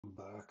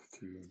Back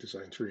to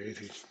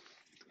Design380.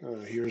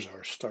 Here's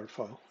our start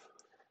file,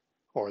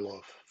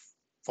 Orlov,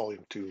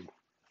 Volume 2,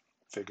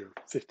 Figure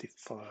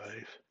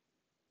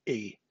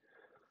 55A1,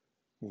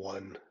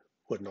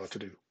 what not to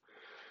do.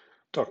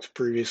 Talked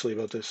previously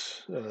about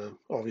this.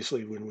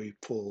 Obviously, when we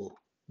pull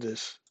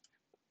this,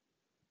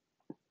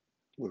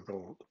 we're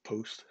going to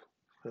post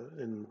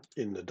in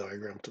the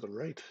diagram to the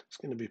right. It's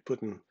going to be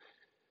putting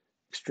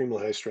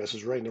extremely high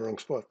stresses right in the wrong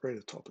spot, right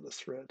at the top of the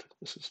thread.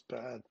 This is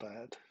bad,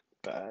 bad,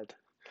 bad.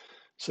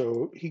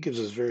 So he gives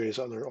us various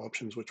other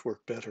options which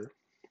work better,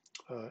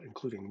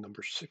 including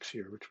number 6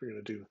 here, which we're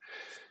going to do.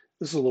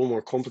 This is a little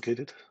more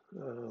complicated.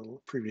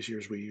 Previous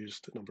years we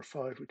used number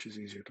 5, which is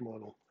easier to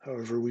model.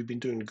 However, we've been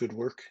doing good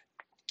work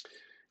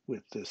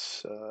with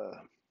this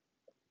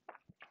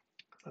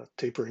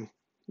tapering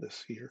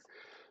this here.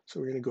 So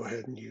we're going to go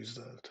ahead and use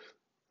that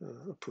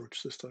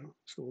approach this time.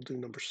 So we'll do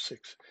number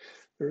 6.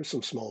 There are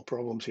some small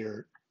problems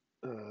here.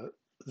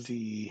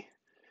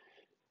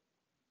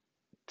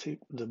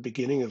 The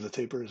beginning of the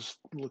taper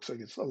looks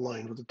like it's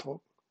aligned with the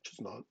top, which is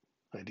not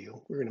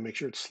ideal. We're going to make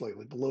sure it's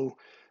slightly below,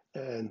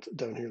 and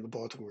down here at the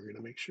bottom we're going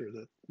to make sure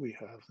that we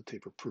have the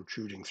taper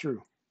protruding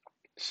through.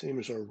 Same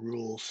as our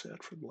rule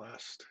set from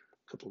last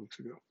couple of weeks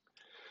ago.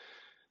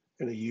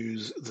 I'm going to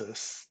use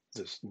this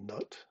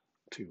nut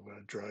to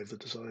drive the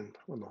design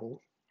on the hole.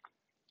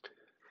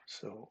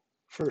 So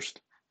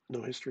first,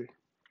 no history.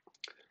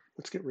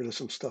 Let's get rid of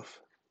some stuff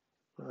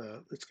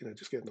that's going to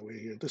just get in the way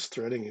here. This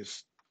threading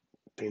is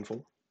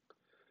painful.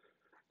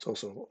 It's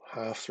also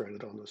half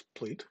threaded on this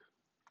plate.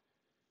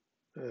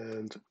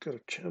 And got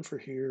a chamfer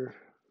here.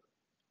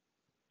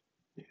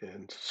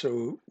 And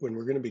so when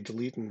we're going to be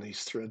deleting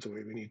these threads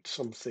away, we need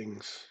some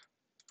things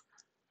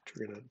which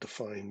are going to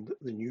define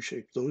the new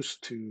shape. Those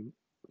two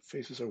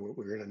faces are what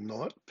we're going to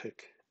not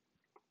pick.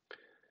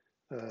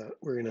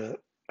 We're going to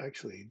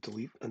actually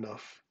delete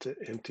enough to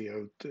empty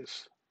out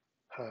this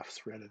half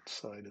threaded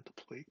side of the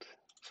plate.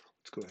 So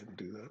let's go ahead and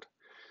do that.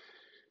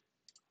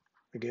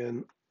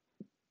 Again,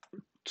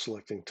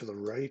 selecting to the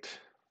right,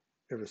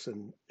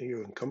 everything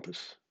you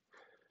encompass.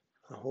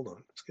 Hold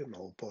on, it's getting the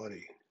whole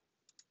body.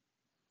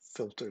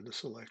 Filter the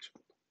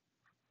selection.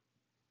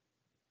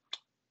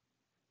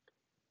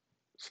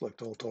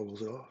 Select all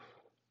toggles off.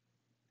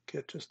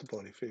 Get just the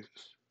body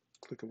faces.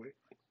 Click away.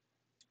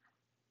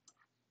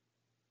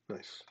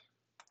 Nice.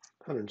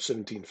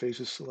 117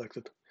 faces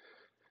selected.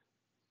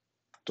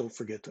 Don't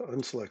forget to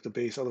unselect the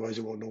base, otherwise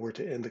it won't know where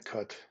to end the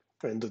cut,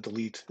 or end the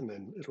delete, and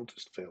then it'll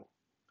just fail.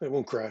 It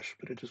won't crash,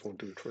 but it just won't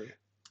do it for you.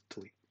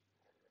 Delete.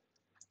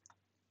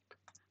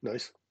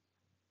 Nice.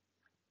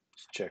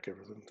 Let's check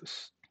everything.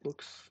 This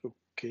looks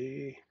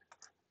okay.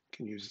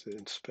 Can use the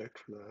inspect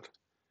for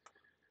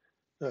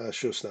that.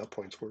 Show snap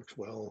points works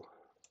well.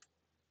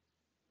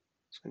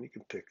 So then you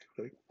can pick,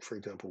 like, for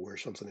example, where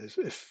something is.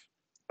 If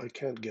I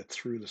can't get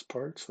through this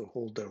part, so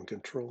hold down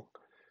Control,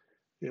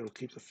 it'll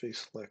keep the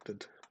face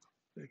selected.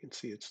 You can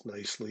see it's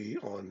nicely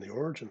on the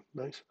origin.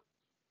 Nice.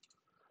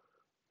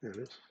 There it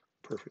is.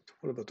 Perfect.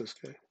 What about this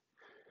guy?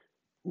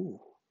 Ooh,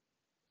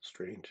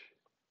 strange.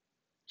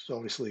 So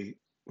obviously,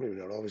 maybe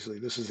not obviously,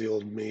 this is the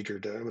old major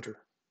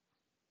diameter.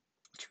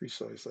 Let's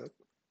resize that.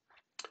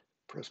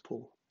 Press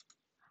pull.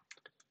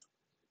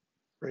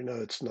 Right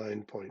now it's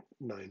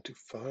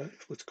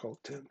 9.925. Let's call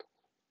it 10.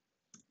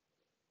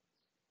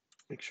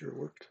 Make sure it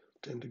worked.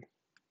 10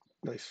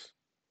 nice.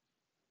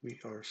 We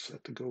are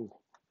set to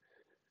go.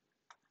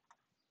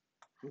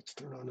 Let's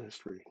turn on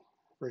history.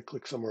 Right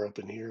click somewhere up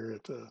in here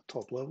at the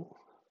top level.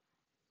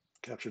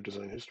 Capture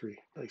design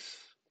history. Nice.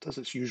 Does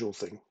its usual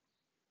thing.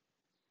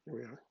 Here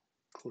we are.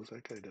 Close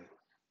that guy down.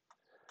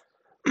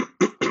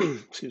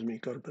 Excuse me,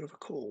 got a bit of a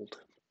cold.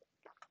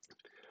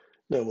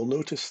 Now we'll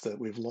notice that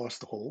we've lost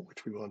the hole,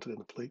 which we wanted in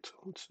the plate, so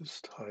let's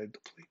just hide the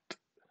plate.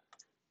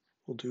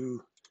 We'll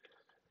do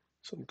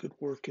some good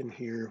work in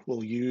here.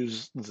 We'll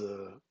use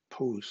the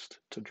post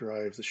to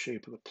drive the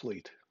shape of the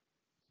plate.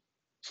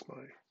 That's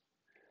my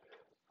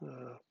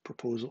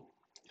proposal.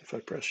 If I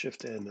press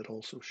Shift N, it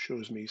also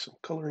shows me some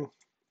coloring.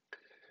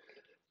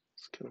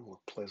 It's kind of more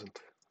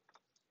pleasant.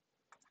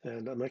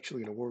 And I'm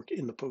actually going to work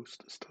in the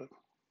post this time.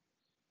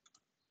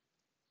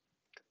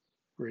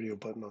 Radio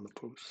button on the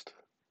post.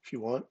 If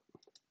you want,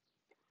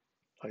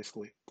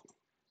 isolate.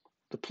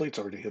 The plate's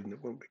already hidden,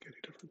 it won't make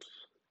any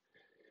difference.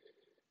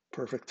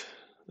 Perfect.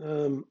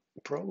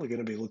 Probably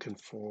going to be looking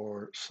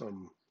for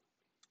some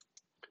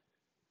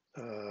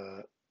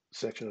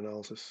section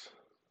analysis.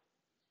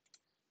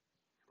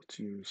 Let's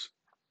use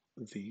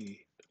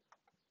the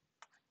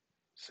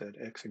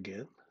ZX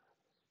again.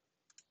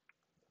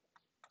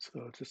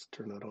 So just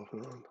turn that off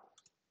and on.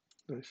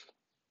 Nice.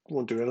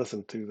 Won't do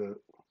anything to the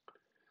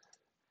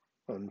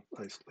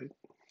isolate.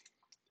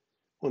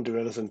 Won't do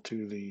anything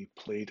to the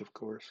plate, of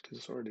course, because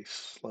it's already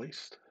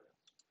sliced.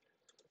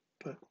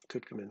 But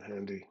could come in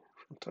handy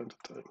from time to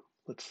time.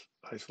 Let's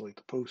isolate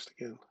the post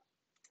again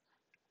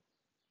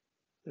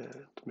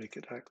and make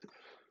it active.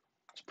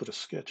 Let's put a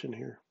sketch in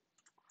here.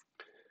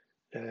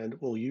 And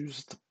we'll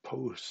use the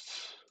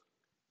posts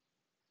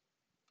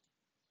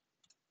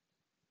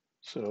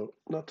So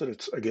not that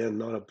it's, again,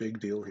 not a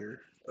big deal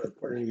here, but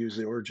we're going to use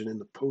the origin in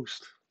the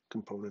post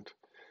component.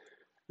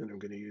 And I'm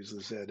going to use the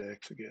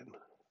ZX again,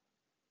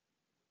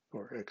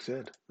 or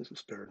XZ, this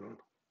is better known.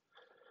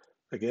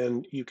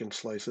 Again, you can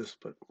slice this,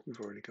 but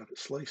we've already got it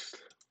sliced.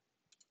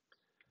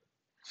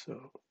 So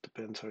it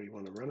depends how you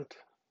want to run it.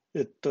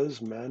 It does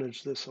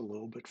manage this a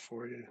little bit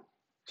for you.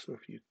 So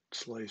if you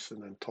slice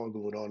and then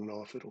toggle it on and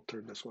off, it'll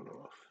turn this one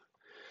off.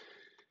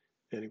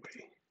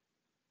 Anyway,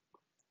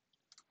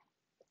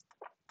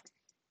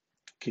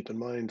 keep in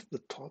mind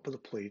the top of the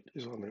plate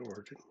is on the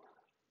origin.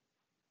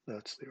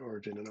 That's the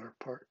origin in our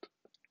part.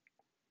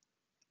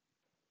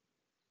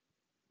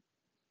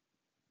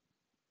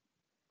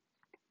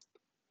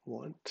 I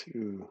want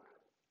to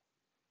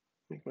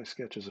make my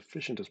sketch as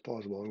efficient as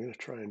possible. I'm going to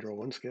try and draw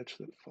one sketch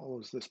that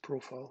follows this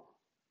profile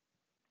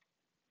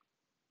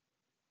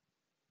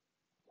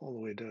all the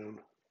way down.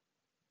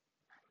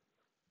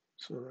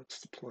 So that's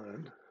the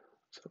plan.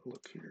 Let's have a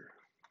look here.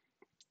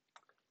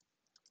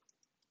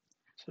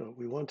 So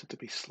we want it to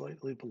be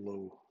slightly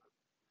below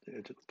the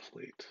edge of the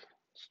plate.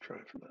 Let's try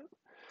for that.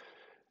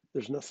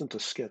 There's nothing to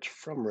sketch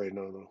from right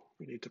now though.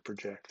 We need to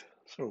project.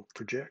 So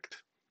project,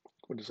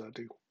 what does that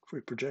do? If we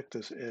project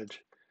this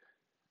edge,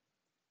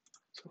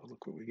 so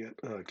look what we get.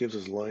 It gives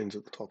us lines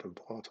at the top and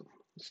bottom.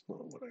 That's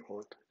not what I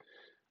want.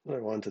 What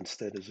I want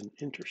instead is an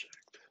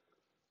intersect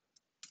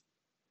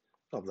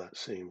of that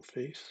same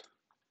face.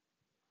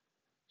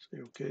 Say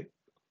okay,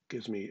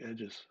 gives me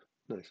edges.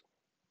 Nice.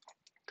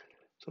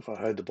 So if I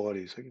hide the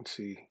bodies, I can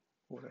see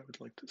what I would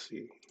like to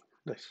see.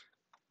 Nice.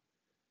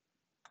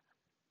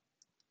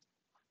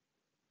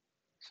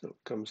 So it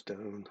comes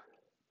down.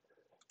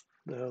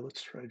 Now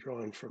let's try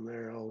drawing from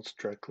there. Let's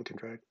drag, click and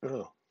drag.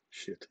 Oh,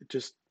 shit. It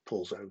just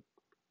pulls out.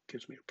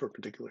 Gives me a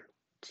perpendicular.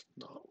 It's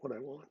not what I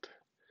want.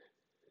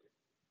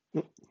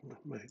 I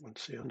might want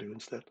to say undo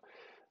instead.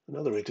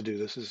 Another way to do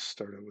this is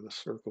start out with a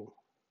circle.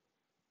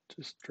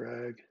 Just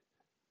drag.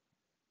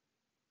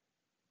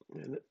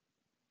 And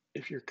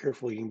if you're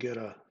careful, you can get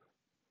a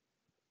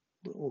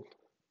little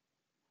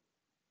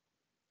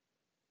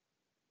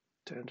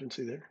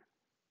tangency there.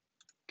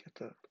 Get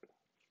that.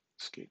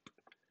 Escape.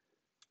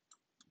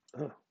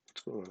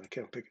 What's going on? I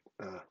can't pick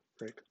it.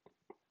 Right.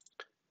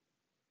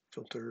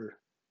 Filter.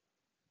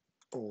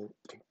 Oh,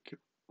 thank you.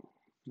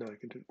 Now I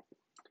can do it.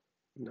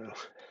 No.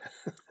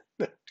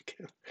 No, I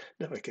can't.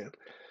 No, I can't.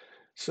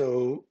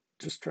 So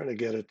just trying to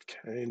get it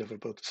kind of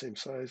about the same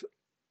size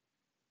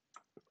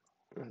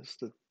as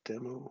the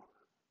demo.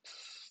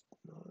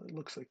 It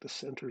looks like the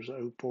center's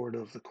outboard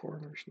of the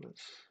corner, so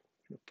let's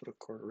put a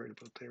corner right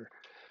about there.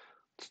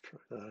 Let's try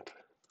that.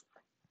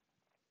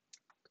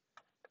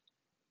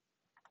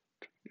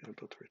 Get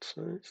about the right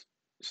size.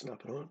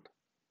 Snap it on.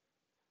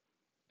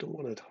 Don't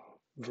want it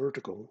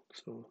vertical,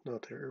 so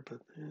not there,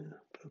 but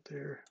about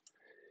there.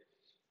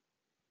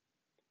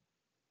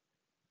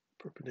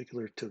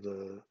 Perpendicular to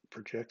the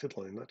projected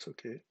line, that's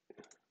okay.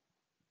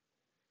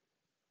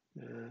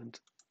 And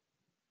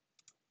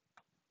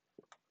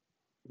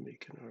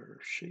making our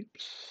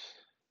shapes.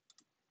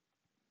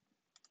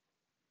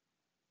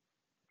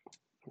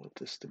 I want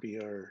this to be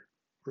our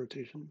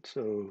rotation,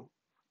 so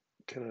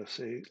kind of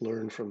say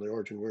learn from the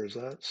origin. Where is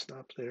that?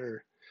 Snap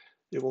there.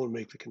 It won't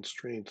make the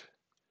constraint,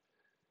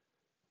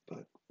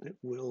 but it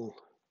will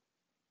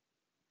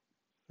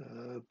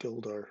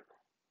build our,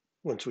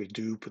 once we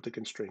do put the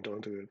constraint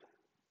onto it,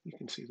 you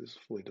can see this is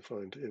fully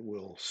defined. It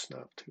will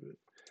snap to it,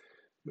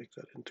 make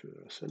that into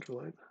a center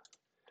line.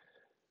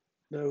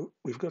 Now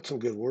we've got some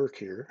good work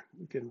here.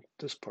 Again,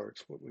 this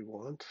part's what we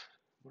want.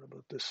 What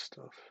about this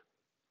stuff?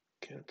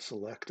 Can't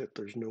select it.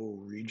 There's no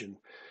region.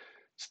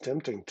 It's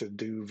tempting to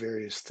do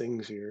various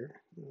things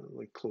here,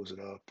 like close it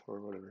up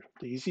or whatever.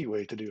 The easy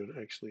way to do it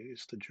actually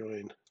is to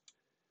join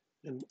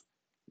and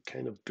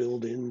kind of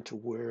build into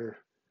where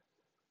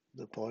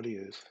the body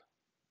is.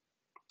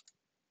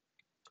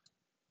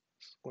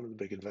 It's one of the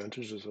big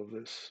advantages of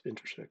this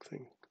intersect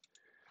thing.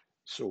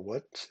 So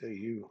what say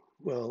you?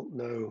 Well,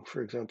 now,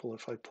 for example,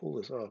 if I pull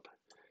this up,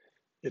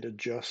 it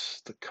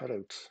adjusts the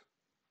cutouts.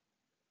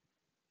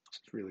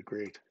 It's really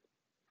great.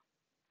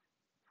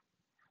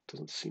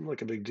 Doesn't seem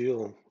like a big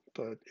deal,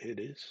 but it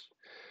is.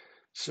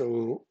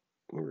 So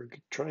what we're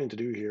trying to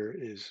do here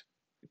is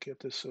get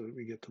this so that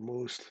we get the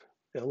most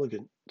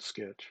elegant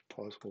sketch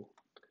possible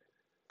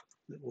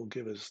that will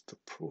give us the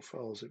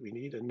profiles that we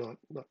need and not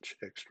much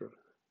extra.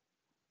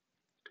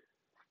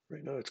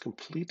 Right now it's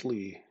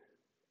completely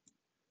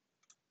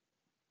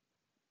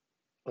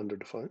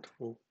underdefined.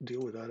 We'll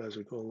deal with that as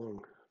we go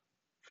along.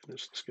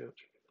 Finish the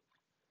sketch.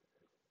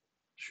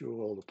 Show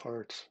all the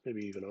parts,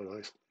 maybe even on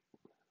isolate.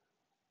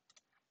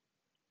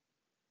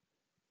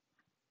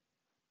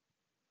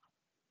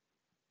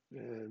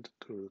 And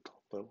go to the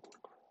top level.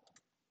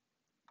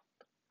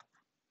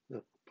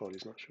 No,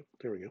 body's not shown.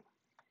 There we go.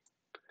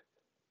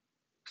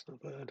 It's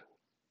not bad.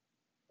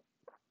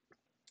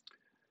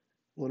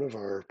 One of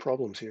our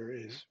problems here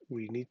is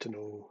we need to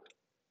know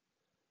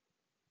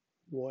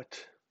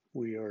what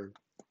we are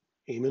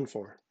aiming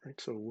for, right?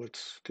 So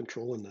what's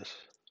controlling this?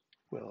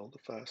 Well,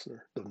 the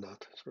fastener, the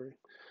nut, sorry.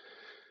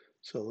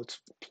 So let's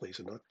place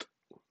a nut.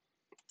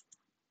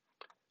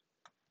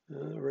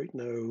 Right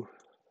now,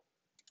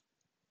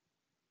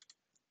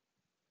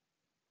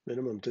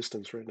 minimum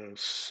distance right now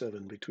is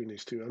 7 between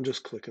these two. I'm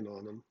just clicking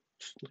on them,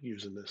 just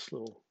using this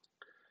little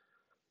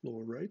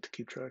lower right to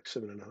keep track,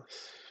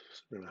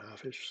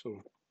 7.5-ish.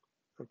 So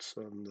that's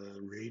on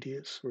the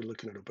radius. We're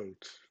looking at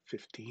about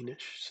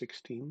 15-ish,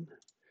 16.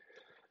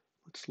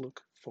 Let's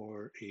look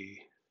for a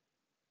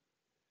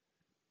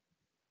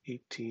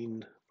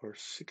 18 or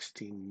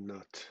 16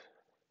 nut.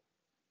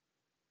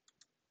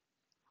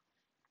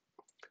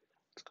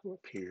 Let's go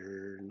up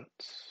here,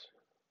 nuts,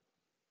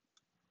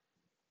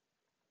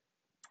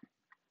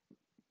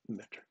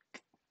 metric.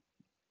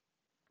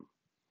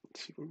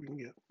 Let's see what we can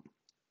get.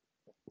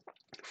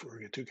 Before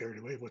we get too carried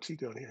away, what's he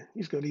got here?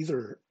 He's got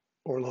either,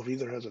 Orlov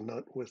either has a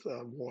nut with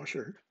a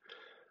washer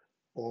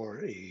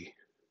or a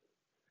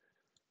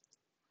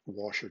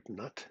washered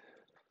nut.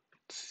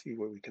 Let's see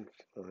what we can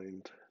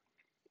find.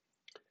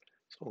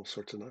 It's all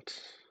sorts of nuts.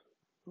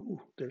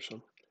 Oh, there's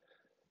some.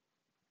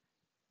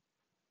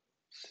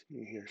 Let's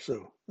see here.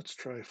 So let's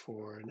try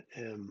for an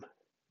M.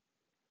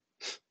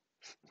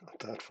 Not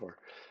that far.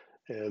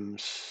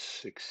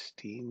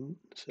 M16,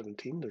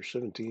 17. There's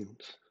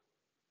 17s.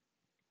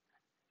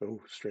 Oh,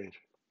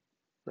 strange.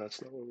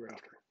 That's not what we're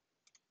after.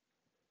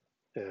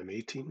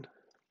 M18.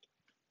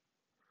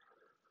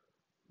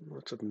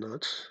 Lots of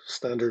nuts.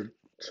 Standard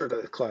sort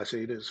of class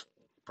 8 is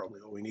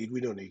probably all we need.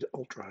 We don't need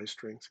ultra high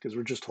strength because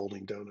we're just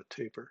holding down a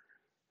taper.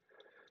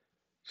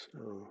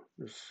 So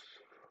there's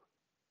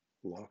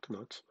lock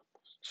nuts,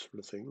 sort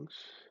of things.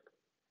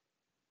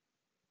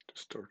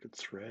 Distorted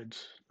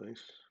threads,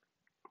 nice.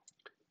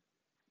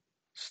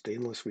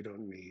 Stainless we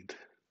don't need.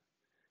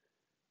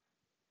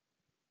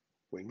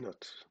 Wing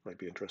nuts might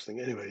be interesting.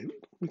 Anyway,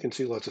 we can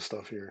see lots of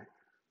stuff here.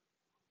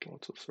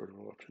 Lots of sort of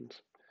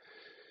options.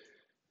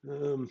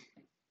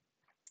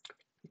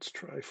 Let's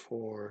try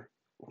for,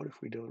 what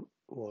if we don't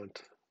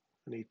want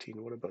an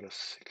 18? What about a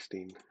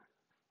 16?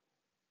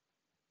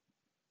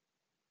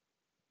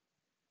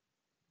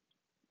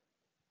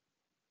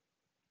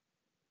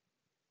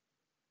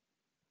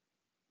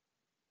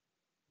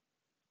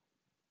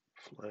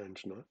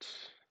 Flange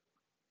nuts.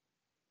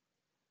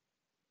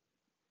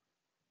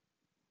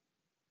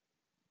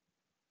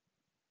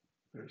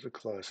 There's a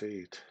class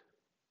 8,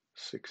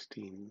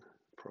 16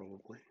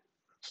 probably.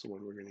 That's the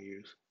one we're going to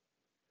use.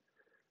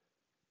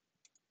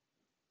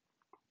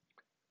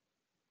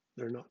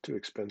 They're not too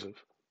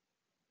expensive.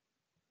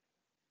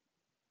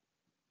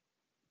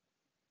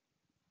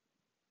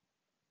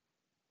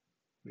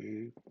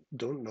 We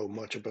don't know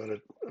much about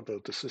it,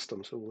 about the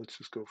system, so let's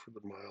just go for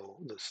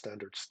the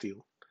standard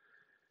steel.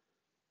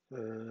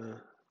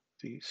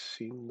 These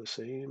seem the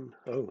same.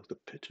 Oh, the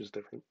pitch is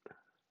different.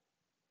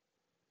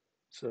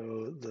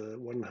 So the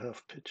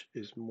 1.5 pitch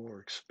is more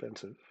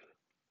expensive.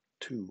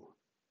 2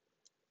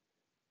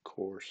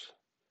 coarse.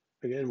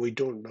 Again, we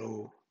don't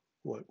know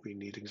what we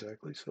need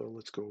exactly, so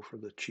let's go for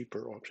the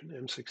cheaper option,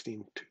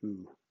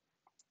 M16-2.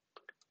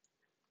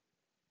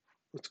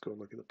 Let's go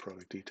look at the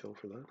product detail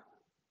for that.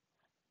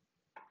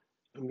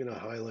 I'm going to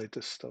highlight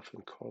this stuff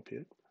and copy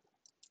it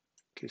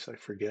in case I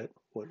forget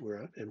what we're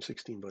at.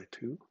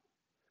 M16x2.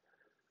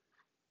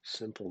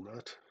 Simple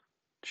nut.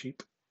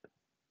 Cheap.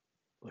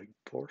 Like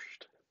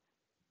Borscht.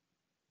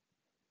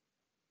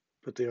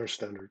 But they are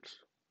standards.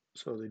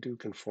 So they do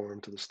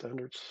conform to the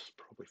standards.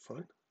 Probably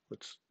fine.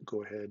 Let's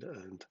go ahead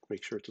and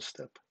make sure it's a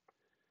step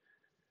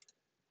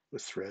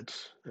with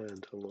threads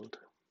and unload.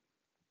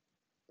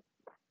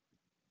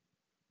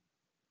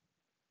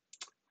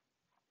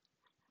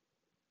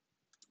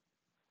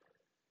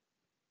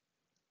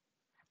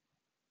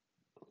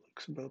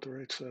 Looks about the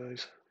right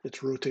size.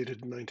 It's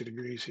rotated 90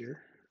 degrees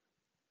here,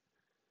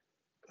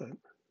 but it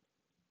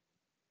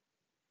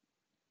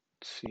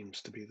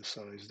seems to be the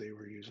size they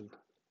were using.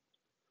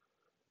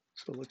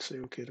 So let's say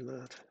okay to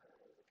that.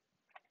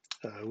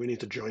 We need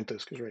to joint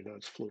this because right now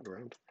it's floating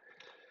around.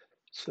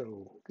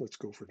 So let's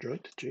go for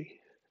joint, G.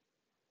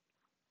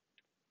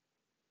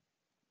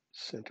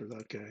 Center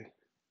that guy.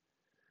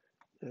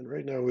 And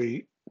right now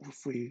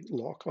if we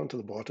lock onto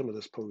the bottom of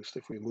this post,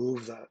 if we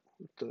move that,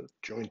 the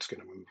joint's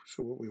going to move.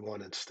 So what we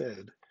want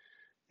instead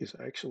is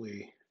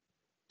actually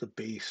the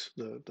base,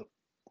 the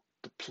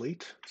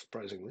plate,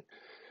 surprisingly.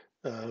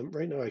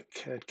 Right now I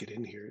can't get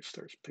in here. It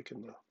starts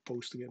picking the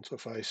post again. So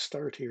if I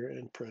start here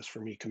and press for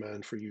me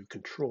command for you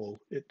control,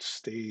 it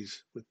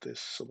stays with this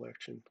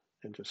selection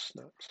and just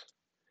snaps.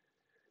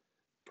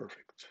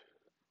 Perfect.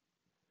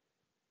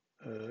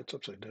 It's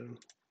upside down.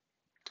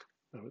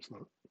 No, it's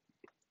not.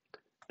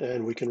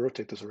 And we can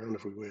rotate this around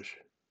if we wish.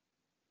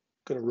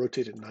 I'm going to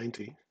rotate it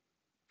 90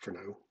 for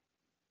now,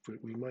 but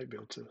we might be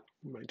able to,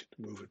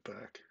 move it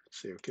back.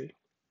 Say okay.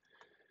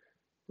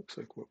 Looks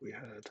like what we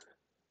had.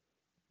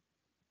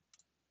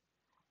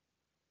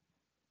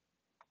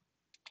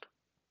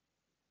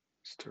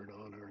 Let's turn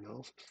on our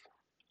analysis.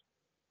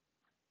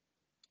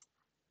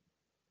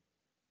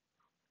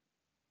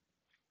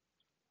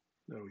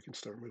 Now we can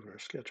start moving our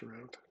sketch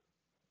around.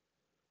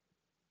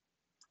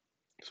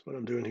 So what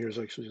I'm doing here is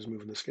actually just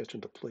moving the sketch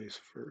into place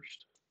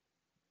first.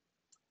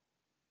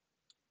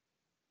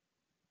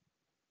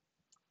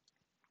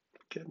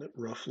 Getting it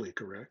roughly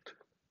correct.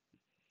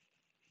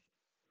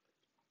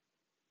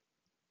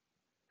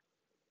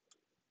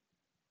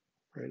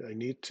 Right, I'm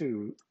going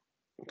to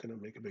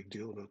make a big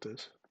deal about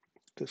this.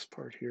 This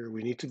part here,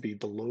 we need to be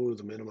below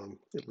the minimum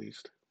at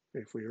least.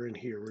 If we are in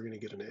here, we're going to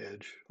get an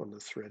edge on the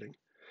threading.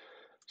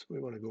 So we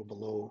want to go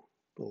below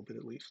a little bit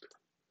at least.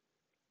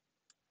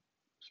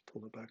 Just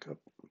pull it back up.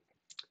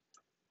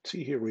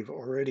 See here, we've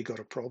already got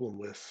a problem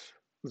with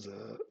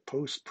the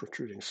post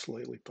protruding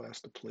slightly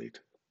past the plate.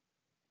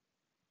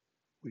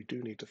 We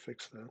do need to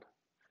fix that.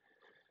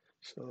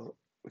 So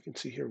we can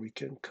see here, we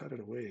can cut it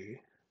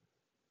away.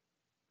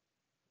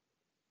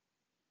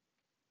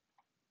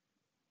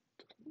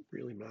 Doesn't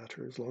really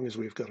matter as long as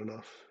we've got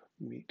enough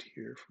meat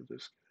here for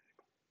this guy.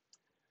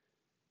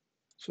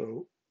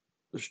 So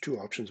there's two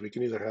options. We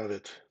can either have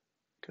it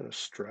kind of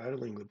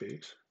straddling the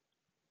base,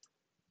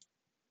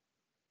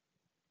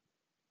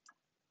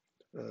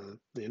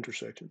 the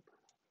intersection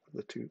of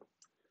the two,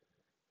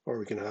 or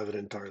we can have it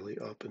entirely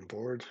up and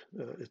board.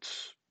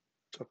 It's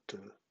up to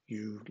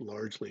you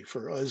largely.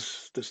 For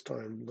us this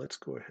time, let's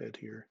go ahead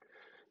here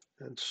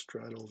and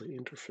straddle the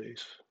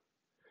interface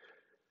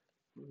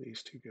of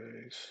these two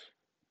guys.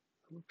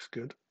 Looks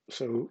good.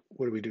 So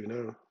what do we do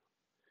now?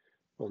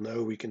 Well,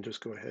 now we can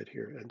just go ahead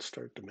here and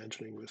start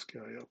dimensioning this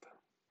guy up.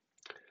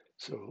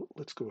 So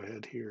let's go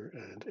ahead here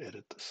and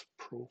edit this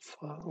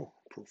profile.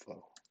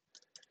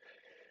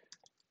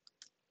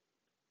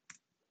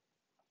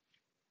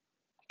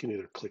 You can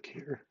either click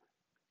here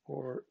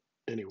or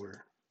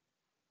anywhere,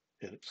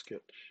 edit sketch.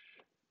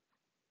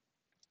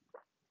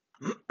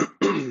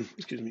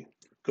 Excuse me.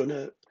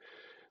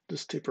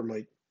 This taper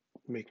might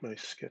make my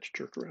sketch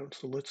jerk around,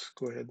 so let's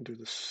go ahead and do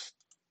this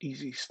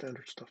easy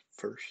standard stuff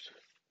first.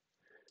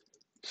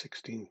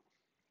 16.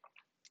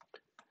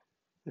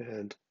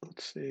 And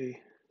let's say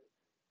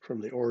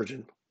from the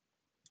origin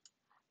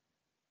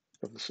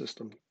of the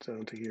system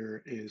down to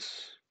here is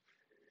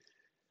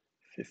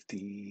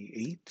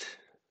 58.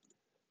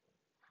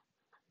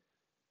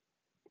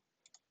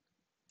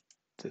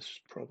 This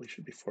probably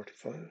should be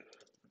 45.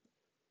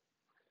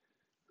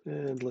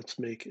 And let's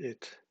make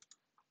it,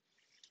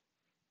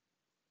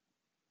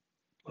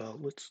 well,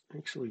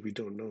 we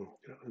don't know.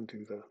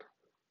 Undo that.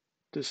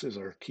 This is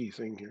our key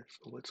thing here,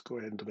 so let's go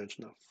ahead and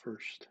dimension that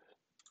first.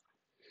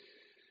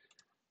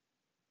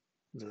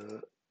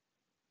 The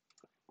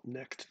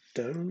necked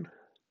down,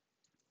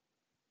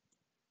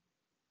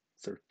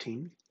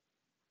 13.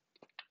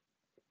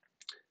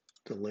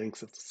 The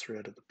length of the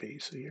thread at the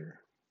base here.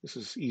 This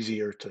is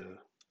easier to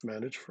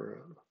manage for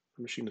a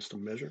machinist to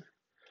measure.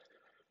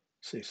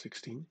 Say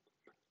 16.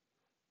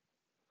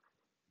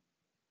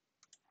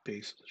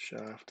 Base of the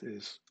shaft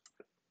is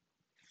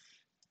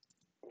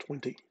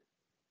 20.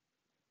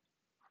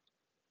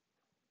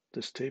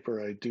 This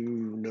taper, I do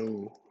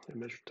know, I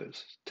measured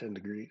this 10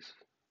 degrees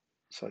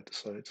side to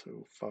side,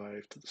 so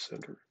 5 to the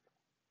center.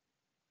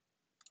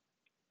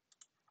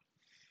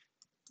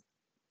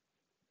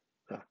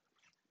 Yeah,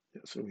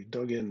 so we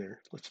dug in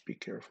there. Let's be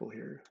careful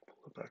here.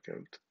 Pull it back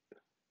out.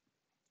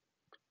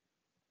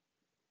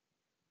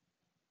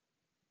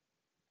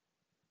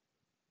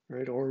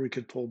 Right, or we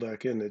could pull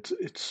back in.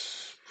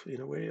 It's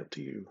in a way up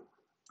to you.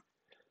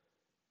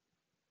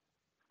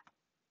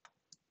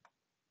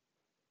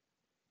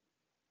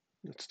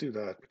 Let's do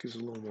that because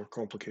it's a little more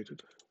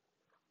complicated.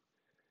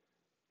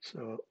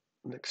 So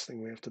next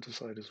thing we have to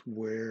decide is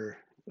where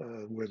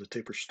the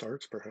taper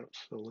starts, perhaps.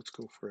 So let's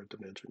go for a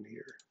dimension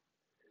here.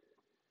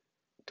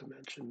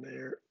 Dimension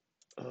there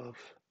of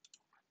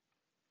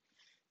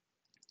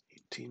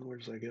 18. Where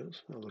does that go?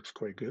 That looks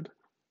quite good.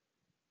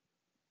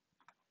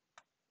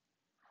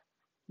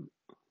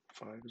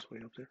 5 is way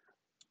up there.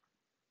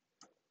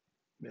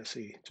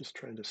 Messy, just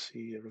trying to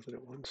see everything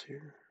at once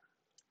here.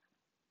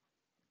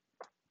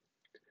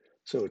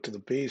 So to the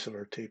base of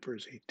our taper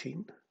is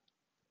 18.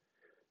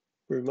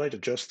 We might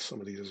adjust some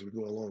of these as we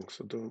go along,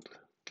 so don't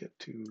get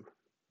too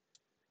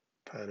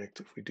panicked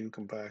if we do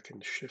come back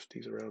and shift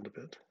these around a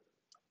bit.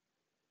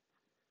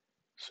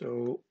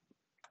 So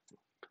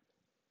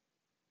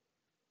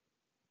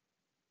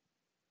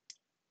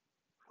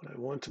what I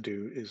want to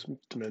do is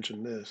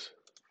dimension this,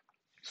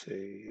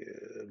 say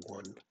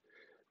 1,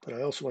 but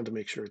I also want to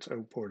make sure it's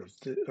outboard of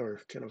this,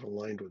 or kind of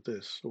aligned with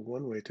this. So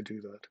one way to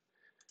do that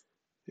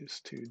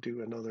is to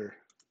do another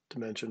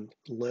dimension,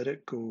 let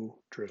it go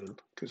driven,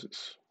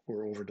 because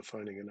we're over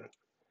defining it now.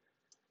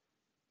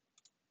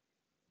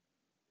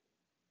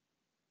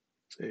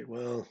 Say,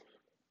 well,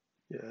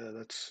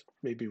 yeah,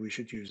 maybe we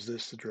should use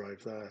this to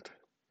drive that.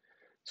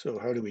 So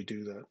how do we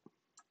do that?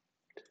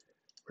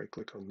 Right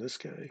click on this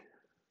guy,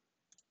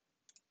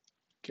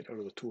 get out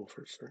of the tool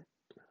first, right?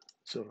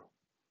 So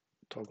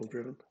toggle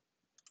driven,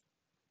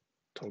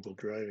 toggle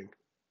driving.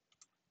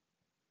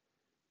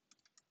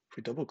 If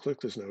we double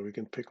click this now, we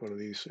can pick one of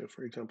these,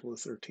 for example, a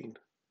 13,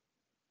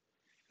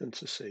 and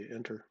to say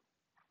enter.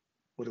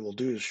 What it will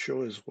do is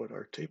show us what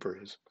our taper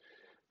is.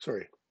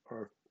 Sorry,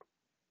 our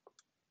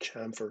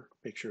chamfer,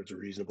 make sure it's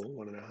reasonable,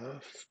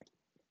 1.5,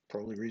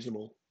 probably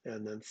reasonable,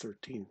 and then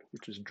 13,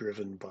 which is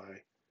driven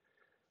by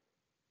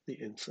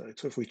the inside.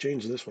 So if we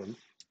change this one,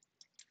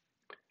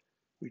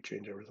 we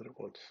change everything at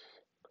once.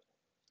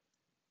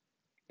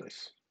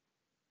 Nice.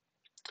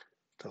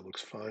 That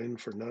looks fine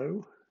for now.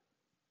 You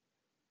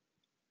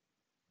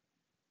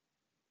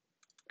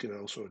can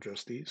also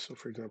adjust these. So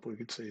for example, we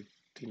could say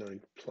D9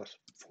 plus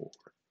 4.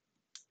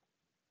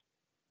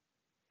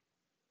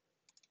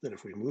 Then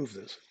if we move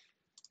this,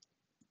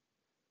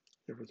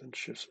 everything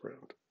shifts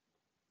around.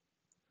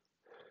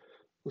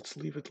 Let's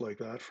leave it like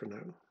that for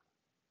now.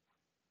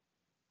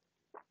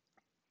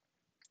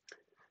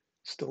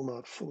 Still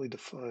not fully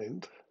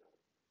defined.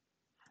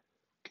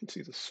 You can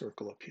see the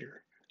circle up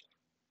here.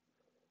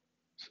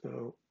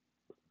 So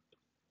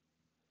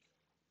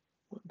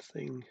one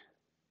thing,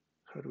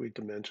 how do we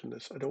dimension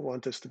this? I don't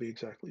want this to be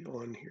exactly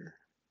on here.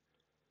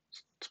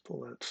 So let's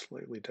pull that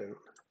slightly down.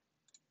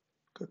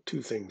 Got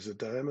two things, the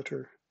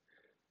diameter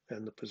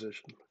and the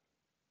position.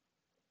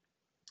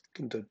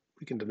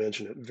 We can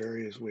dimension it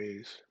various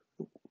ways.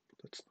 Oh,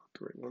 that's not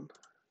the right one.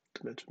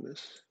 Dimension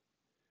this.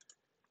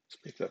 Let's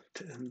make that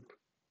 10.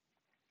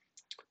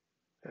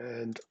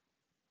 And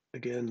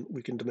again,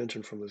 we can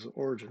dimension from this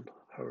origin.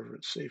 However,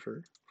 it's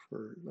safer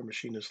for a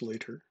machinist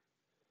later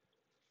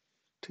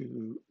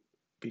to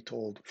be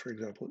told, for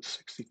example, it's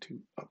 62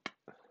 up.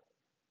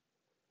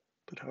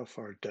 But how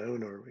far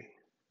down are we?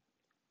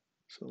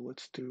 So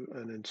let's do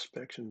an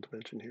inspection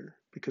dimension here.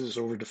 Because it's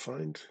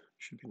overdefined,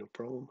 should be no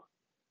problem.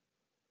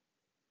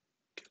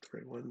 Get the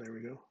right one, there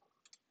we go.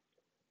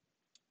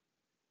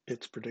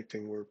 It's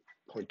predicting we're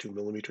 0.2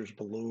 millimeters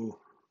below,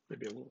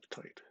 maybe a little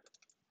tight.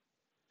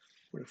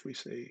 What if we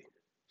say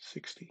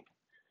 60?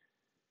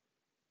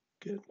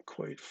 Get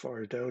quite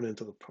far down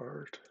into the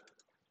part,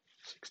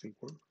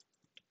 61.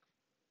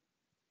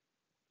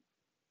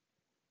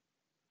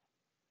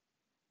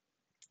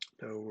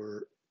 Now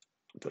we're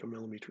about a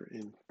millimeter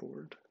in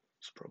forward.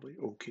 It's probably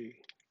okay.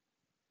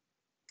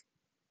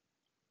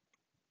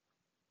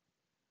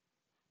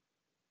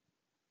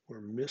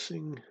 We're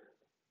missing,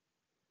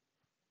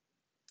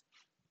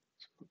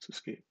 so let's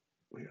escape.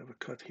 We have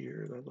a cut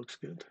here, that looks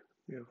good.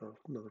 We have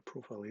another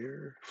profile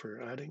here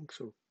for adding,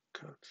 so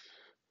cuts.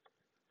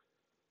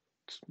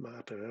 Let's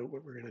map it out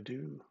what we're going to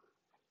do.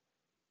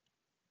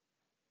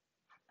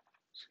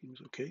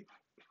 Seems okay.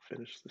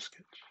 Finish the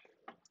sketch.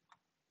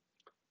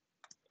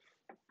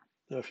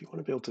 Now if you want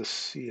to be able to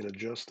see and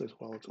adjust this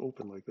while it's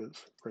open like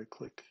this, right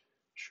click,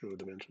 show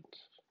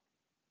dimensions.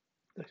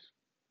 Nice.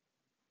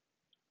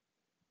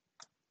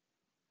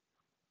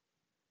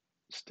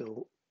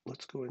 Still,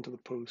 let's go into the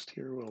post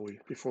here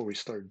before we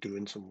start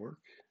doing some work.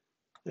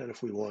 And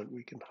if we want,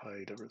 we can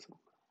hide everything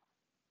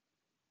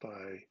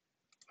by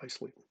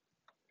isolating.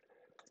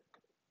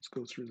 Let's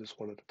go through this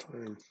one at a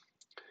time.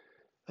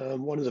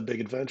 One of the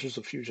big advantages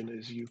of Fusion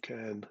is you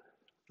can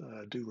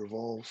do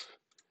revolves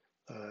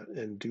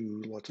and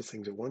do lots of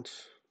things at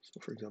once. So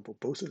for example,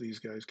 both of these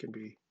guys can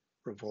be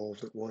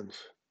revolved at once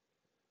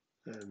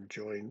and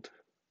joined.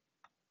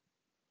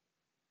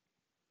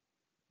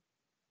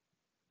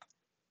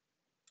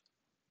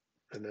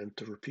 And then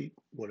to repeat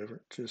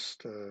whatever,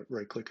 just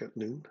right click at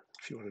noon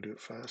if you want to do it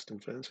fast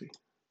and fancy.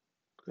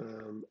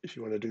 If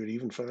you want to do it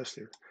even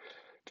faster,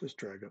 just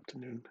drag up to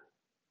noon.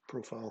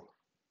 Profile.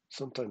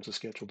 Sometimes the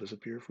sketch will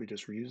disappear if we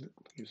just reuse it.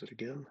 Use it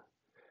again.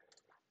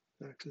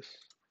 Axis.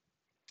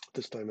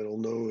 This time it'll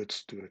know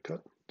it's doing a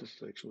cut. This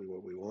is actually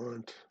what we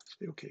want.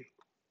 Say OK.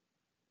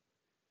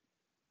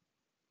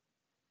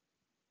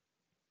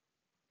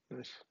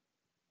 Nice.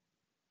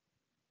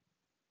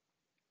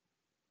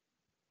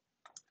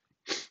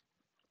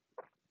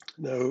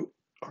 Now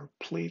our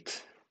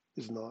plate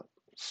is not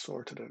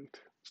sorted out.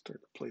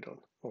 Start the plate on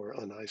or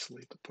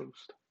unisolate the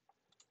post.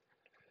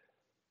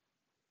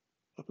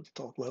 Up at the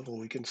top level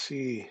we can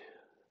see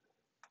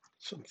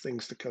some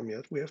things to come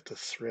yet. We have to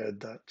thread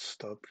that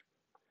stub.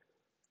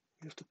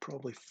 We have to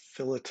probably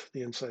fillet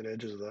the inside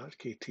edges of that.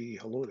 KT,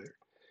 hello there.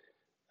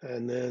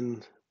 And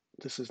then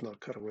this is not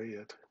cut away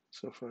yet.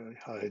 So if I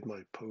hide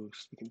my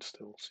post, we can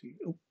still see,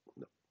 oh,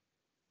 no.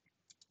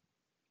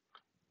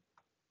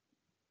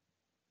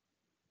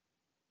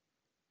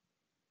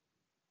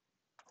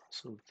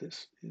 So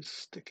this is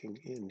sticking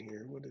in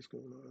here. What is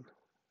going on?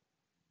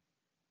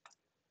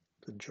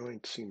 The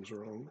joint seems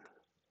wrong.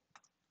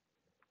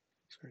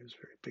 Sorry, it's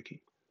very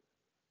picky.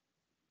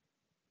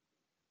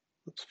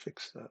 Let's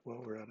fix that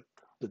while we're at it.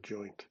 The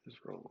joint is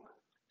wrong.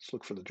 Let's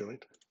look for the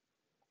joint.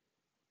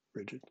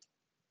 Rigid,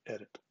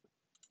 edit.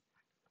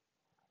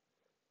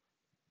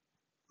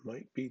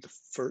 Might be the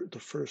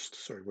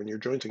first, sorry, when you're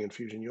jointing in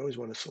Fusion, you always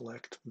want to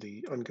select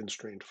the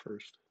unconstrained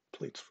first.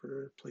 Plates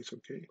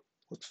okay.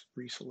 Let's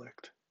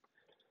reselect.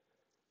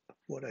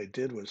 What I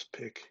did was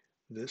pick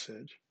this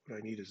edge. What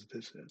I need is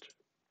this edge.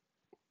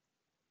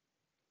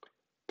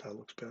 That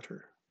looks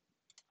better.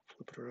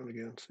 Flip it around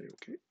again, say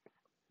okay.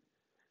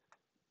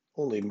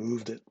 Only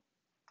moved it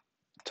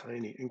a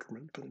tiny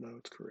increment, but now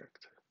it's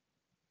correct.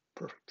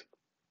 Perfect.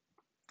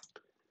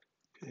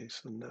 Okay,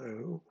 so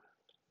now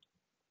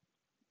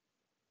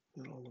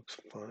It all looks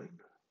fine.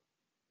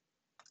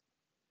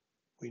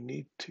 We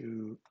need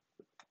to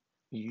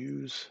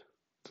use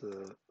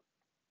the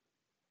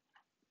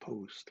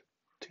post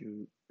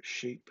to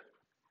shape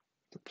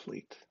the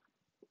plate.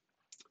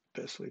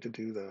 Best way to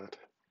do that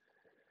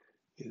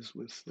is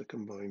with the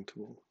combine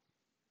tool.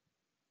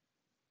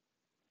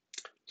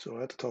 So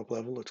at the top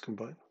level, let's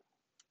combine.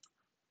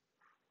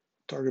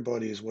 Target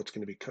body is what's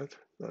going to be cut.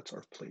 That's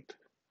our plate.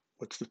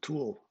 What's the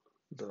tool?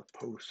 The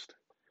post.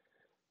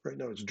 Right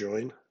now it's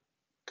join,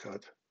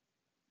 cut.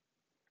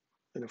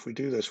 And if we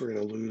do this, we're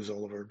going to lose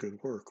all of our good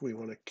work. We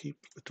want to keep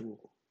the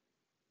tool.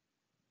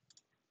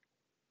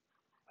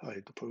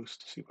 Hide the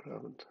post to see what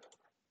happens.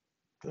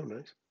 Oh,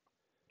 nice.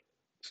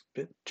 It's a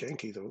bit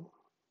janky though.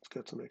 It's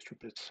got some extra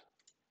bits.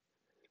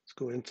 Let's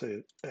go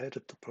into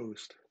edit the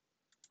post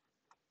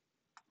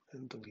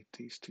and delete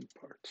these two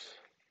parts.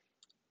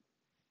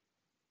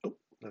 Oh,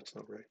 that's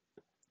not right.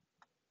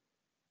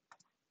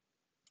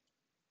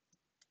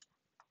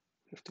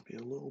 We have to be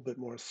a little bit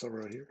more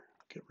thorough here.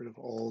 Get rid of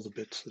all the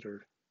bits that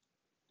are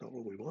not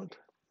what we want.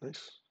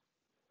 Nice.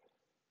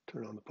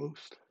 Turn on the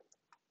post.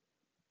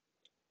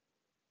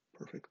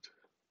 Perfect.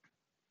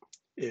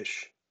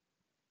 Ish.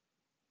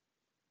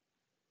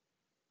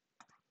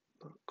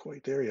 Not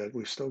quite there yet.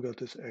 We've still got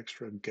this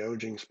extra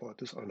gouging spot,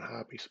 this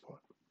unhappy spot.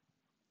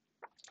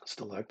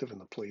 Still active in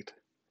the plate.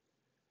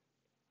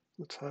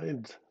 Let's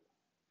hide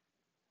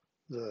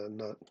the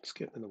nut. It's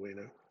getting in the way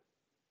now.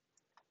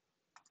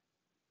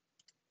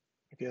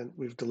 Again,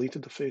 we've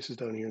deleted the faces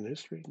down here in the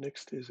history.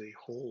 Next is a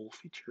hole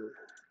feature.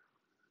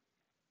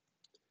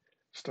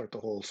 Start the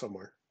hole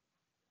somewhere.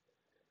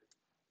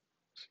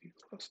 See,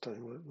 last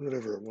time,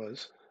 whatever it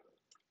was,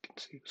 you can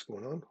see what's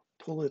going on.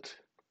 Pull it.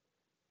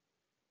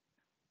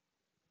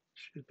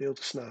 Should be able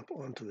to snap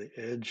onto the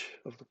edge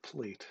of the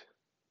plate.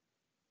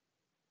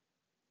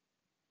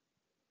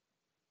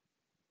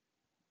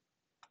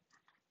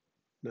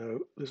 Now,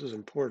 this is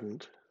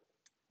important.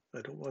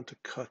 I don't want to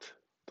cut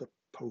the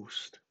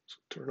post. So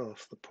turn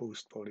off the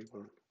post body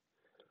one.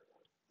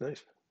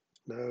 Nice.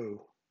 Now you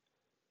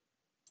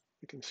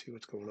can see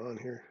what's going on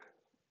here.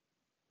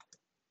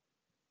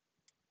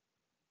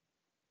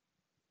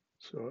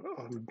 So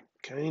I'm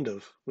kind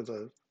of with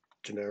a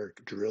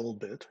generic drill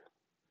bit.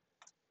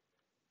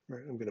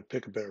 Right, I'm going to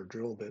pick a better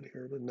drill bit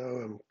here, but now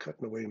I'm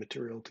cutting away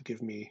material to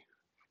give me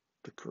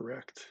the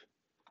correct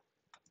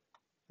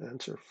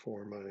answer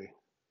for my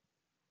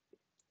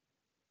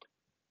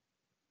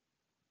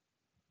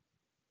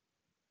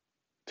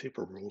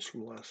taper rules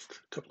from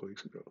last couple of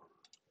weeks ago.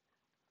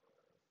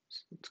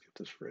 So let's get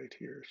this right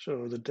here.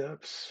 So the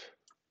depths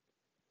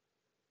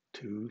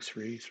 2,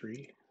 3,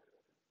 3.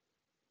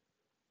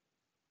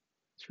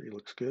 3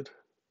 looks good.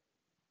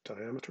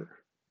 Diameter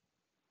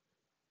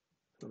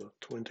about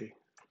 20.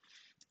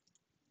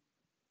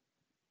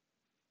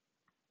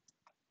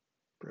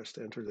 Pressed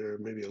enter there,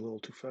 maybe a little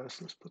too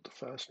fast. Let's put the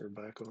fastener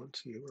back on,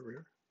 see where we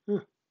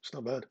are. It's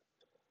not bad.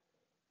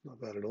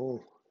 Not bad at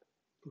all.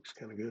 Looks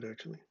kind of good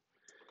actually.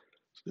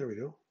 So there we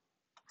go.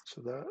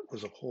 So that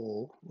was a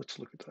hole. Let's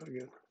look at that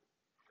again.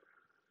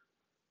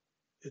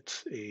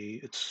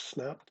 It's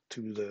snapped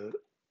to the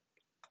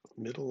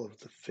middle of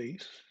the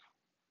face.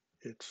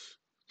 It's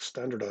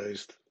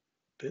standardized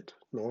bit,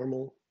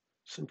 normal,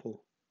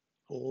 simple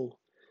hole.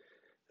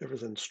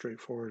 Everything's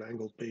straightforward,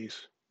 angled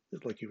base,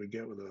 like you would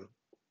get with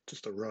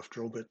just a rough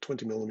drill bit,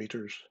 20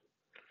 millimeters,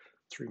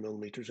 3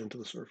 millimeters into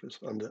the surface,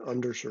 on the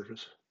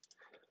undersurface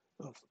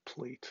of the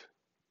plate.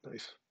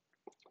 Nice.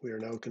 We are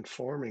now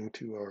conforming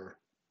to our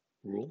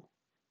rule,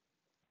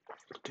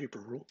 taper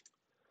rule,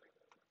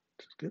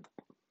 which is good.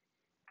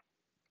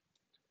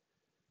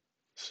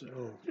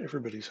 So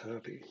everybody's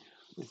happy,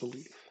 I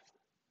believe.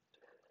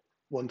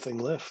 One thing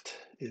left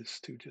is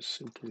to just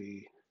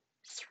simply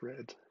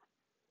thread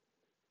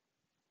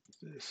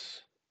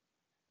this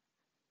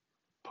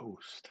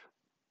post.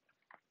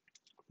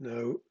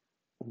 Now,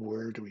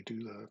 where do we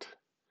do that?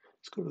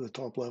 Let's go to the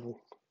top level.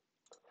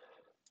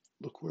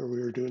 Look where we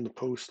were doing the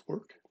post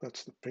work.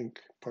 That's the pink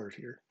part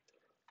here.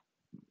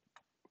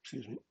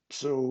 Excuse me.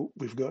 So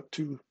we've got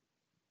to,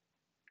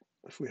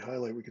 if we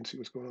highlight, we can see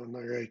what's going on.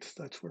 All right,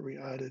 that's where we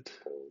added.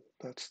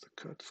 That's the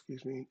cut,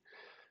 excuse me.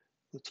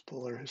 Let's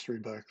pull our history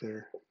back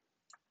there.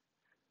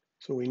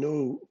 So we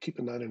know,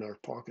 keeping that in our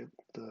pocket,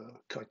 the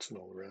cuts and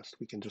all the rest,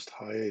 we can just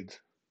hide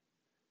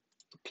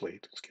the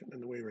plate. It's getting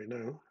in the way right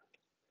now.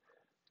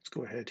 Let's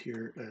go ahead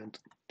here and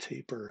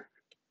taper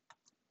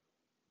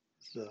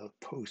the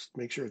post.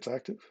 Make sure it's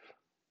active.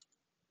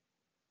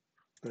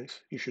 Nice.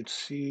 You should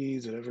see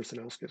that everything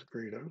else gets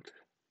grayed out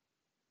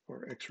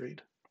or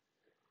x-rayed.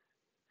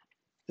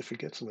 If it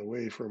gets in the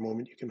way for a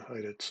moment, you can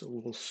hide it. So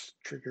we'll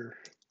trigger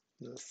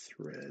the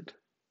thread.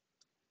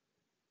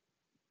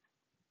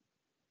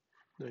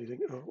 Now you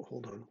think, oh,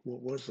 hold on.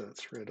 What was that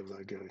thread of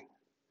that guy?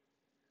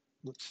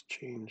 Let's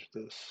change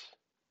this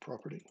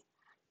property.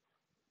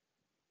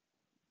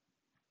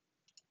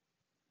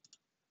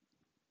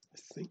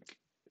 I think,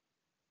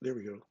 there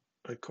we go.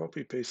 I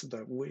copy pasted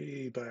that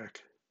way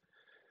back.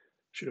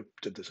 Should have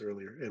did this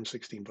earlier,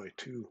 M16 by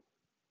 2.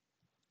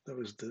 That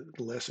was the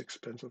less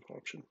expensive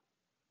option.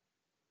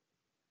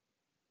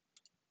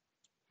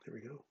 There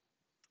we go.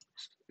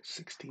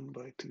 16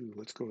 by 2.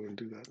 Let's go and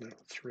do that now.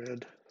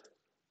 Thread.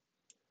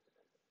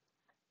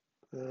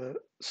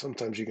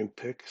 Sometimes you can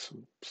pick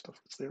some stuff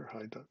that's there,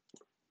 hide that.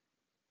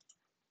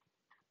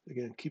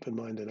 Again, keep in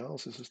mind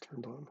analysis is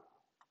turned on.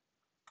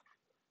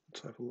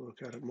 Let's have a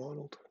look at it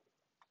modeled.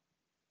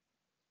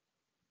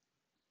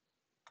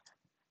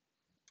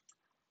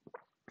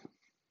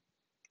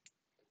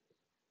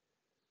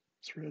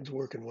 Thread's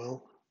working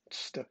well. It's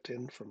stepped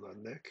in from the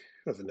neck.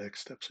 Oh, the neck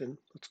steps in.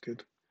 That's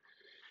good.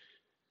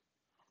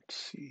 Let's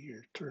see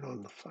here. Turn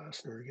on the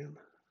fastener again.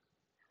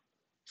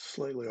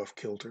 Slightly off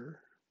kilter,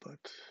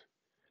 but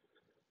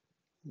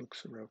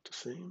looks about the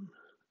same.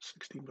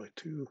 16 by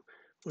 2.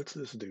 What's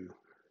this do?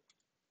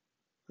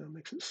 That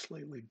makes it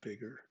slightly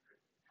bigger.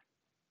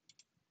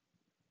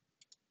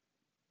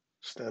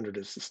 Standard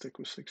is to stick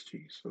with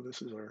 6G, so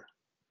this is our,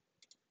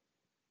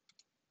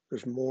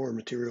 there's more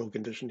material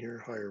condition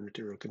here, higher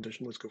material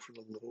condition. Let's go for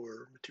the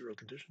lower material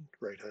condition.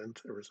 Right hand,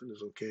 everything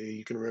is okay.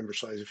 You can remember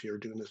size if you're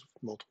doing this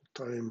multiple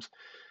times.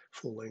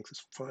 Full length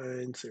is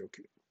fine, say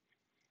okay.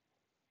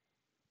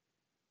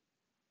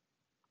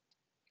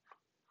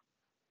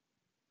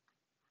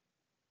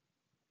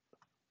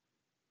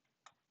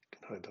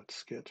 Can hide that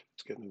sketch,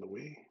 it's getting in the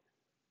way.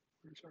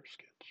 Where's our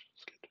sketch?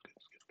 Sketch.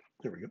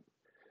 There we go.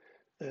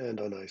 And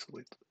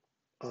unisolate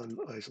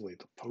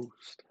the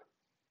post.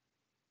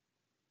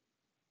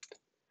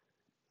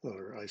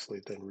 Or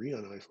isolate, then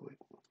re-unisolate.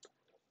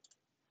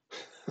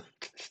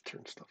 Just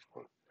turn stuff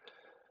on.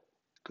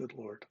 Good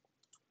Lord,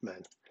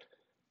 man.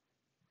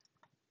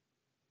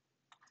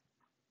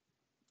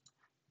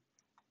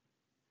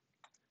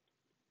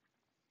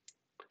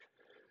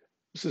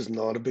 This is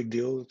not a big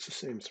deal. It's the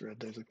same thread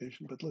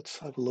designation, but let's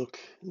have a look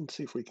and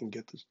see if we can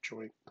get this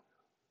joint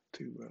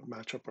to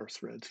match up our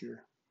threads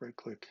here. Right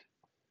click,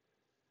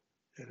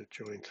 edit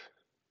joint.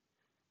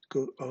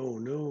 Go. Oh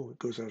no, it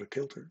goes out of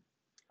kilter.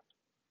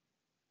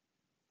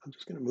 I'm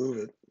just going to move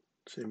it.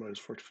 Say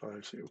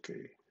 -45. Say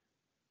okay.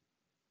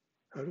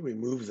 How do we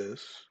move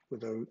this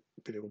without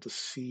being able to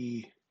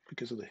see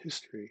because of the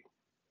history?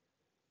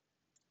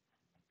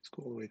 Let's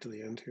go all the way to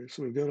the end here.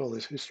 So we've got all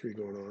this history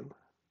going on.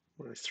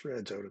 My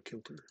thread's out of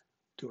kilter.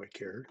 Do I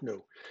care?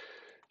 No.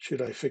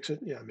 Should I fix it?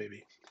 Yeah,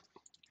 maybe.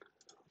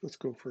 Let's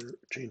go for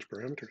change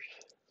parameters.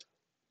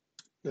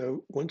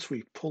 Now, once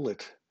we pull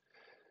it,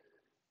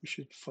 we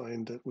should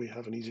find that we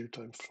have an easier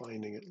time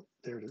finding it.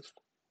 There it is,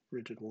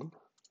 rigid one.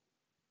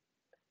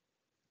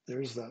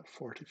 There's that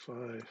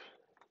 45.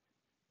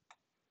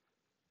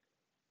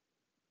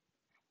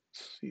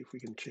 Let's see if we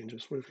can change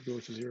this. What if we go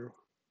to 0?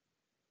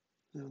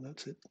 No,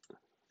 that's it.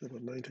 What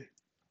about 90?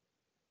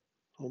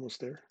 Almost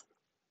there.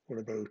 What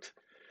about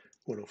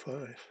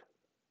 105?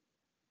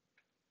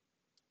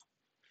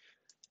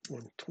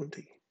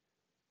 120?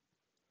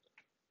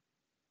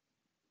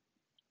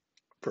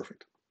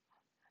 Perfect.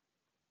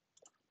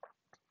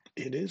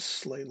 It is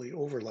slightly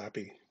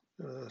overlappy.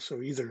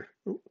 So either,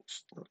 oh,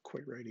 it's not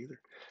quite right either.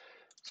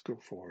 Let's go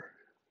for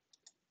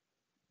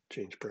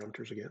change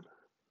parameters again.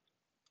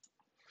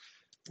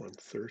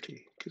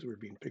 130, because we're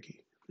being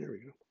picky. There we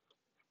go.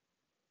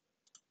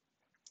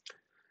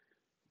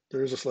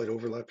 There is a slight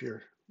overlap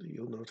here that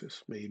you'll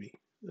notice, maybe.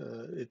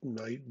 It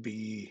might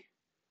be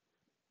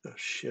a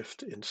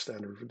shift in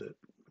standard that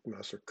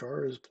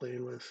MasterCard is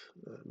playing with.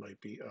 It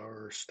might be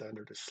our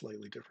standard is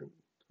slightly different.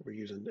 We're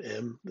using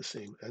M, the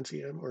same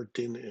ANSI M or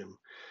DIN M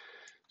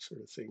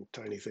sort of thing,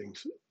 tiny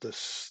things.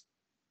 This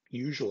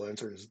usual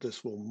answer is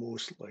this will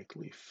most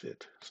likely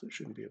fit, so it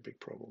shouldn't be a big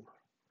problem.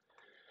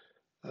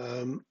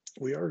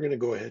 We are going to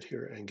go ahead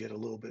here and get a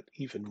little bit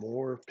even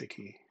more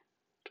picky.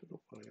 I don't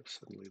know why I've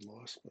suddenly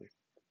lost my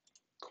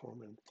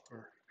comment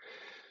bar.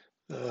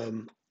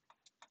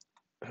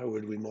 How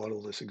would we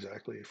model this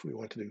exactly if we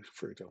want to do,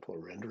 for example, a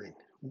rendering?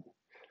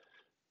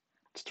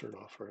 Let's turn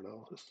off our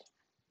analysis.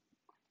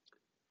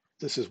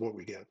 This is what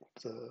we get.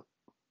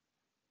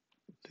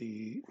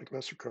 The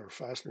MasterCard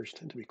fasteners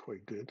tend to be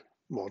quite good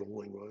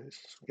modeling wise,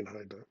 so we can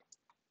hide that.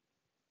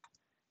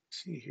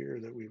 See here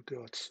that we've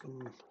got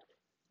some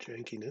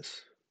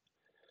jankiness.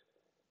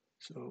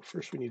 So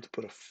first we need to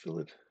put a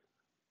fillet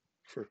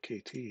for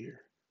KT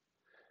here.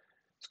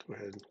 Let's go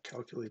ahead and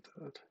calculate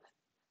that.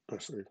 Oh,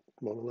 sorry,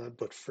 model that.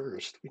 But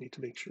first we need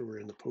to make sure we're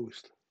in the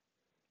post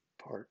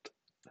part.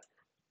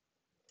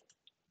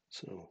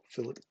 So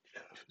fillet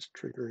F is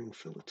triggering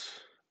fillets.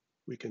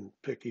 We can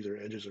pick either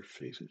edges or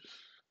faces.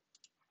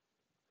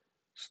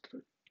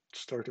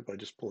 Start it by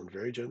just pulling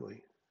very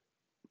gently,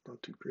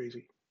 not too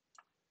crazy.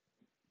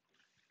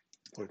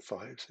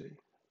 0.5, say.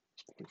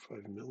 It's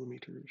 0.5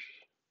 millimeters.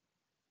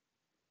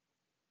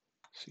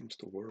 Seems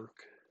to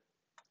work.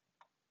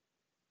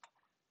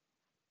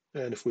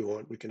 And if we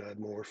want, we can add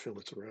more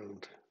fillets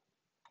around.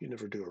 You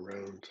never do a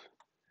round.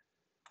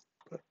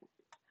 But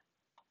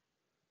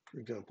for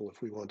example,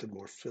 if we wanted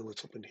more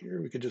fillets up in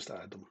here, we could just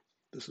add them.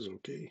 This is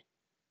okay.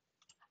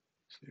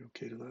 Say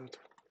okay to that.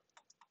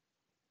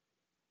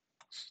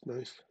 It's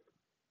nice.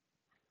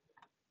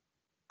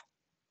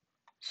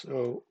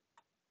 So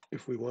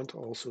if we want to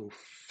also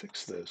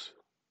fix this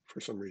for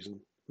some reason,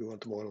 we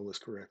want to model this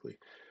correctly,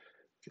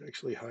 we can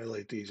actually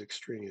highlight these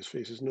extraneous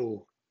faces.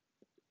 No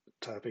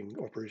tapping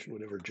operation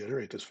would ever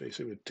generate this face.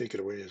 It would take it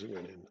away as it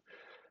went in.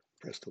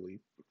 Press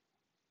delete.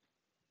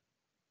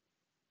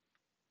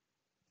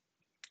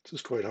 This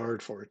is quite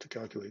hard for it to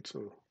calculate,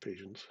 so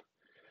patience.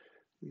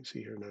 You can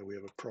see here now we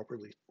have a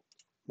properly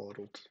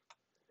modeled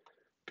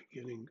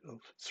beginning of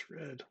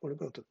thread. What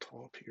about the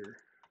top here?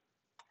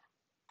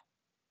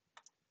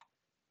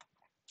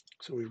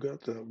 So we've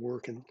got that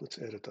working. Let's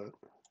edit that.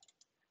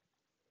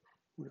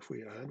 What if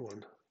we add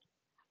one?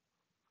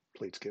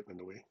 Plate's getting in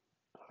the way.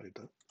 Hide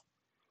that.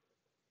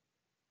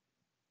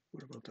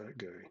 What about that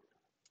guy?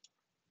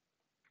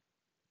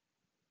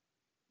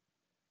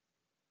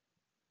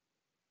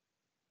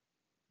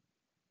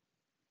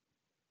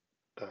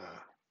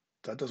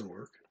 That doesn't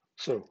work.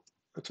 So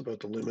that's about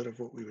the limit of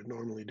what we would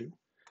normally do.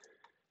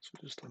 So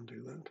just undo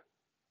that.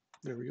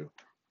 There we go.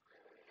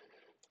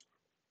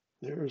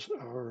 There's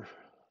our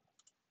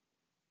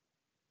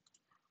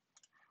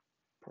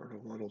part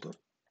all modeled up.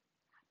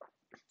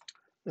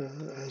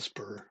 As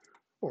per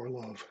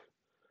Orlov,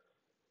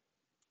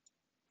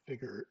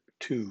 figure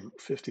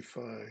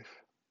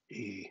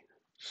 255A6.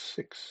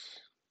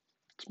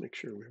 Let's make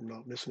sure we're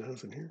not missing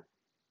anything here.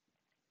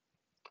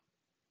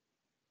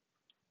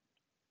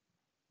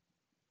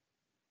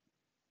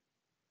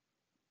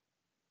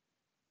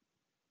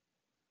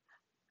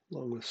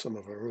 Along with some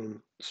of our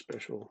own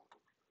special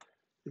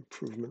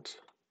improvements.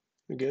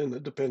 Again,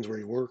 it depends where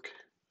you work.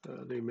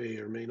 They may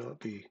or may not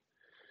be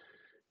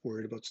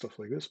worried about stuff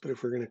like this, but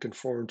if we're going to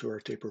conform to our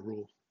taper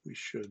rule, we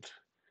should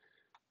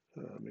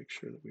make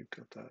sure that we've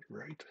got that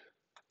right.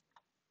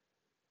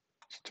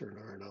 Let's turn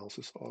our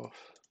analysis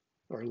off.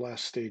 Our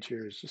last stage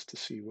here is just to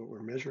see what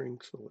we're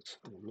measuring, so let's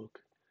have a look.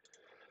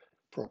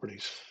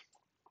 Properties.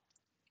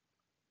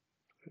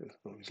 I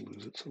always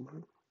lose it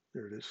somehow.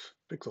 There it is.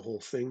 Pick the whole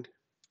thing.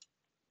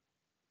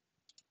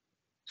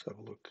 Let's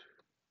have a look.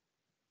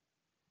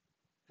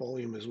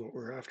 Volume is what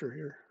we're after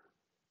here.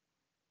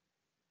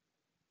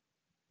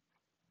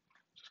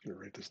 Just going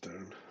to write this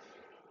down.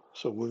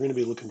 So we're going to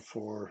be looking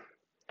for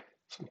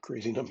some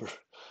crazy number.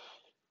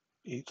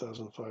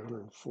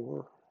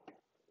 8,504.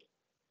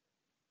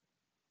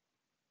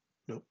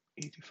 Nope,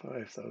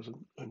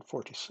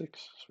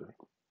 85,046. Sorry.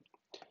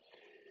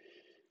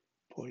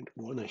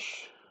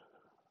 0.1-ish.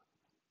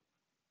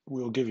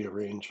 We'll give you a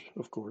range,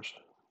 of course.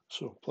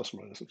 So plus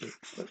or minus a bit.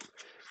 But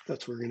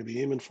that's what we're going to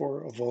be aiming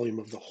for, a volume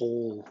of the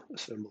whole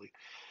assembly.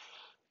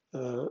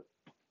 And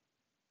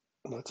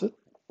that's it.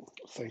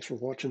 Thanks for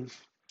watching.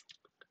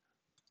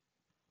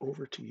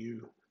 Over to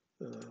you.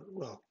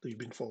 Well, you've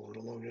been following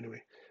along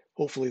anyway.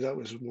 Hopefully that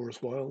was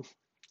worthwhile.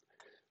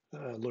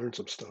 Learn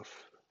some stuff.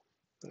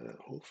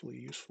 Hopefully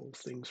useful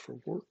things for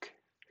work.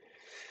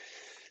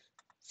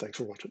 Thanks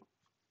for watching.